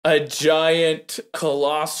a giant,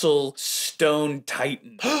 colossal stone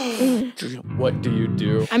titan. What do you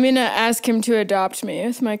do? I'm gonna ask him to adopt me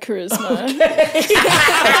with my charisma.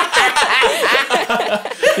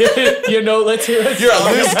 You know, let's hear his song. You're a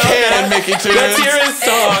loose cannon, Mickey Tunes. Let's hear his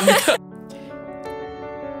song.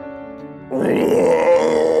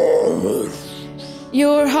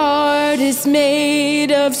 Your heart is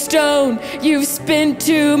made of stone. You've spent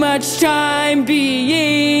too much time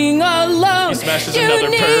being alone. He smashes you another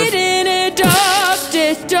need an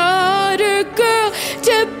adopted daughter girl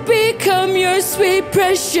to become your sweet,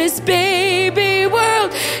 precious baby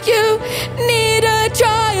world. You need a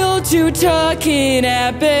child to tuck in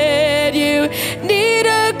at bed. You need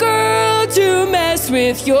a girl to mess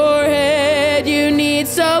with your head. You need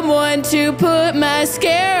someone to put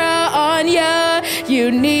mascara on ya.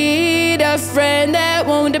 You need a friend that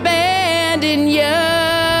won't abandon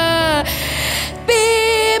ya.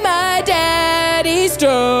 Be my daddy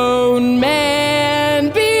stone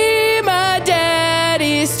man. Be my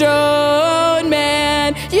daddy stone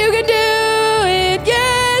man. You can do it,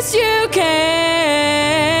 yes you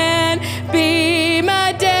can. Be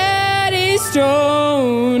my daddy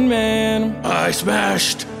stone man. I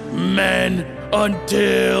smashed men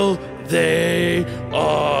until they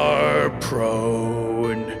are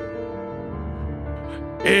prone.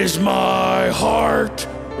 Is my heart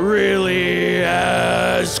really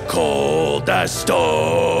as cold as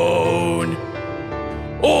stone?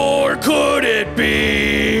 Or could it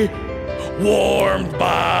be warmed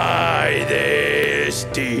by this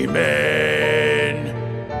demon?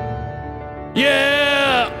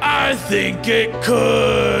 Yeah, I think it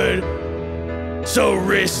could. So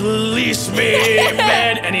release me,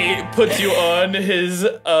 man. And he puts you on his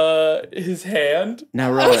hand.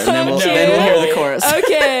 Now roll it, and then we'll hear the chorus.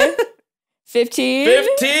 Okay. 15.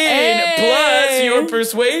 15 Hey. plus your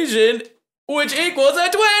persuasion, which equals a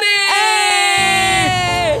 20.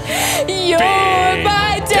 Hey. You're Big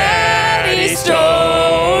my daddy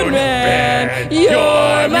stone man.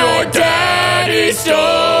 You're my daddy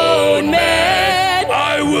stone man.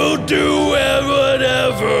 I will do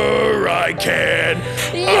whatever I can.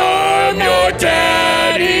 You're I'm your daddy.